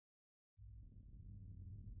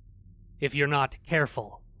if you're not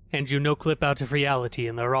careful, and you no-clip out of reality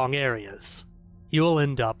in the wrong areas, you'll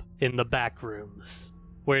end up in the Backrooms,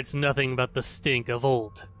 where it's nothing but the stink of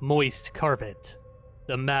old, moist carpet,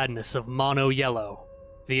 the madness of mono yellow,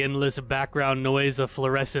 the endless background noise of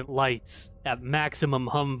fluorescent lights at maximum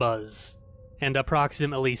humbuzz, and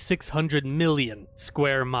approximately 600 million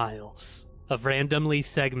square miles of randomly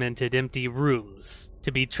segmented empty rooms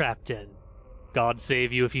to be trapped in. God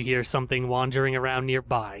save you if you hear something wandering around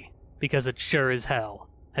nearby, because it sure as hell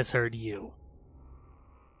has heard you.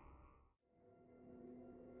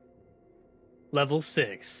 Level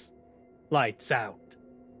 6. Lights out.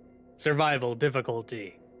 Survival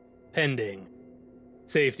difficulty. Pending.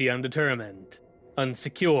 Safety undetermined.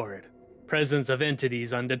 Unsecured. Presence of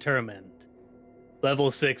entities undetermined. Level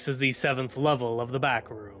 6 is the 7th level of the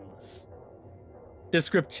Backrooms.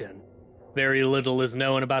 Description. Very little is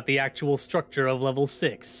known about the actual structure of Level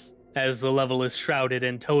 6, as the level is shrouded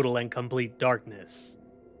in total and complete darkness.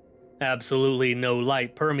 Absolutely no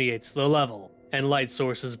light permeates the level, and light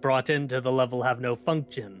sources brought into the level have no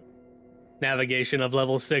function. Navigation of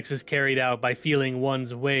Level 6 is carried out by feeling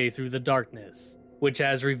one's way through the darkness, which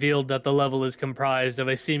has revealed that the level is comprised of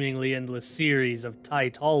a seemingly endless series of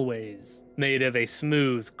tight hallways, made of a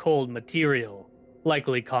smooth, cold material,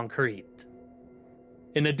 likely concrete.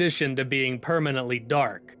 In addition to being permanently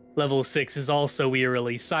dark, Level 6 is also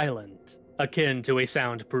eerily silent, akin to a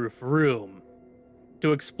soundproof room.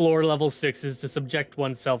 To explore Level 6 is to subject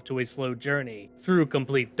oneself to a slow journey through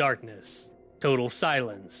complete darkness, total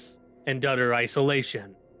silence, and utter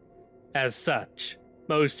isolation. As such,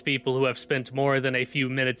 most people who have spent more than a few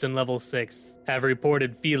minutes in Level 6 have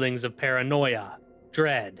reported feelings of paranoia,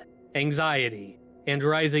 dread, anxiety, and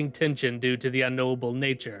rising tension due to the unknowable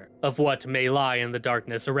nature of what may lie in the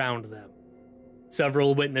darkness around them.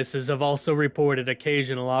 Several witnesses have also reported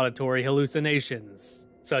occasional auditory hallucinations,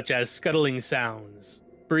 such as scuttling sounds,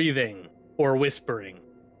 breathing, or whispering.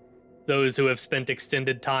 Those who have spent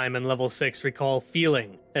extended time in Level 6 recall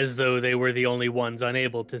feeling as though they were the only ones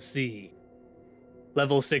unable to see.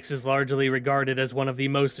 Level 6 is largely regarded as one of the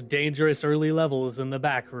most dangerous early levels in the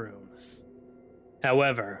Backrooms.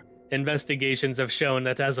 However, investigations have shown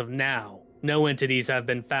that as of now, no entities have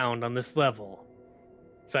been found on this level.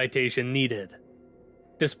 Citation needed.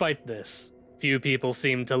 Despite this, few people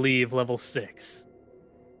seem to leave Level 6.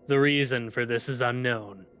 The reason for this is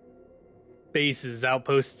unknown. Bases,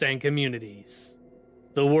 outposts, and communities.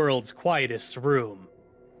 The world's quietest room.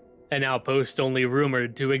 An outpost only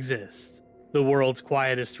rumored to exist. The world's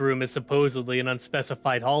quietest room is supposedly an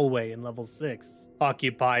unspecified hallway in Level 6,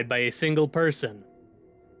 occupied by a single person.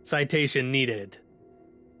 Citation needed.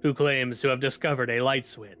 Who claims to have discovered a light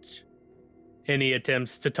switch. Any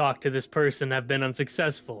attempts to talk to this person have been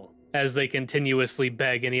unsuccessful, as they continuously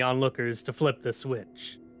beg any onlookers to flip the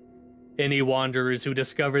switch. Any wanderers who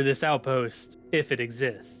discover this outpost, if it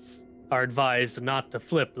exists, are advised not to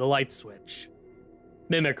flip the light switch.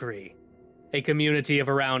 Mimicry. A community of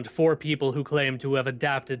around 4 people who claim to have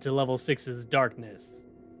adapted to Level 6's darkness.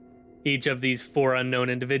 Each of these 4 unknown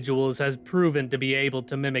individuals has proven to be able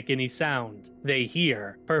to mimic any sound they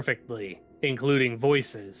hear perfectly, including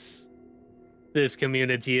voices. This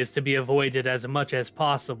community is to be avoided as much as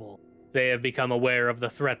possible. They have become aware of the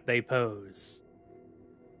threat they pose.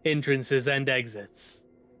 Entrances and exits.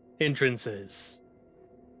 Entrances.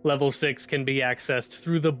 Level 6 can be accessed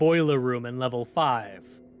through the boiler room in Level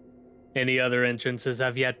 5. Any other entrances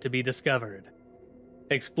have yet to be discovered.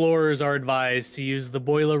 Explorers are advised to use the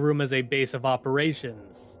boiler room as a base of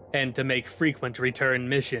operations, and to make frequent return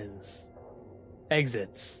missions.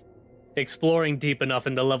 Exits. Exploring deep enough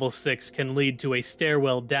into Level 6 can lead to a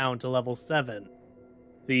stairwell down to Level 7.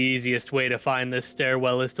 The easiest way to find this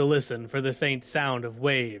stairwell is to listen for the faint sound of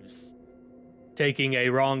waves. Taking a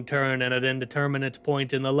wrong turn at an indeterminate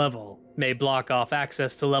point in the level may block off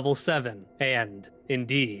access to Level 7 and,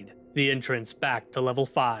 indeed, the entrance back to Level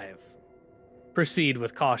 5. Proceed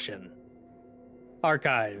with caution.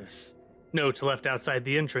 Archives. Note left outside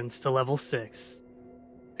the entrance to Level 6.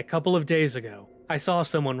 A couple of days ago, I saw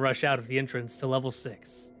someone rush out of the entrance to Level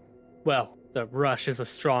 6. Well, the rush is a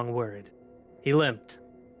strong word. He limped.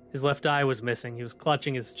 His left eye was missing, he was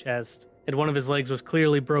clutching his chest, and one of his legs was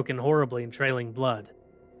clearly broken horribly and trailing blood.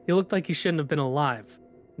 He looked like he shouldn't have been alive,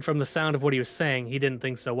 and from the sound of what he was saying, he didn't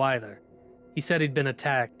think so either. He said he'd been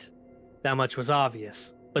attacked. That much was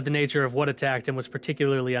obvious, but the nature of what attacked him was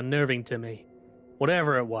particularly unnerving to me.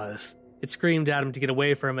 Whatever it was, it screamed at him to get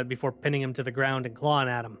away from it before pinning him to the ground and clawing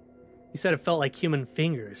at him. He said it felt like human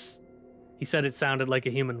fingers. He said it sounded like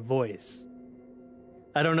a human voice.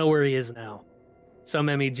 I don't know where he is now. Some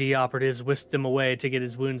MEG operatives whisked him away to get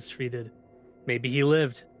his wounds treated. Maybe he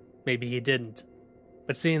lived. maybe he didn't.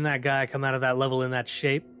 But seeing that guy come out of that level in that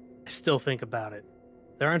shape, I still think about it.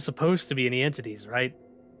 There aren't supposed to be any entities, right?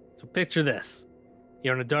 So picture this.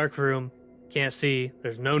 You're in a dark room, can't see,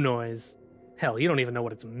 there's no noise. Hell, you don't even know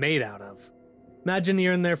what it's made out of. Imagine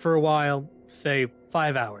you're in there for a while, say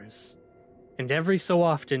 5 hours. And every so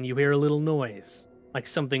often you hear a little noise, like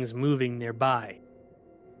something's moving nearby.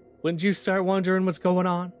 Wouldn't you start wondering what's going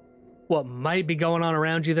on? What might be going on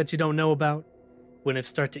around you that you don't know about? Wouldn't it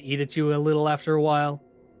start to eat at you a little after a while?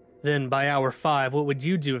 Then by hour 5, what would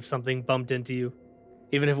you do if something bumped into you?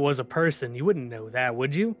 Even if it was a person, you wouldn't know that,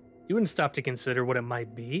 would you? You wouldn't stop to consider what it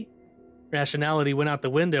might be. Rationality went out the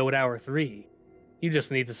window at hour 3. You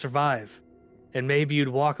just need to survive. And maybe you'd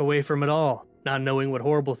walk away from it all, not knowing what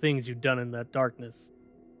horrible things you'd done in that darkness.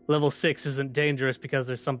 Level 6 isn't dangerous because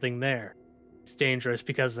there's something there. It's dangerous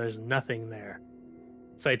because there's nothing there.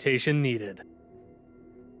 Citation needed.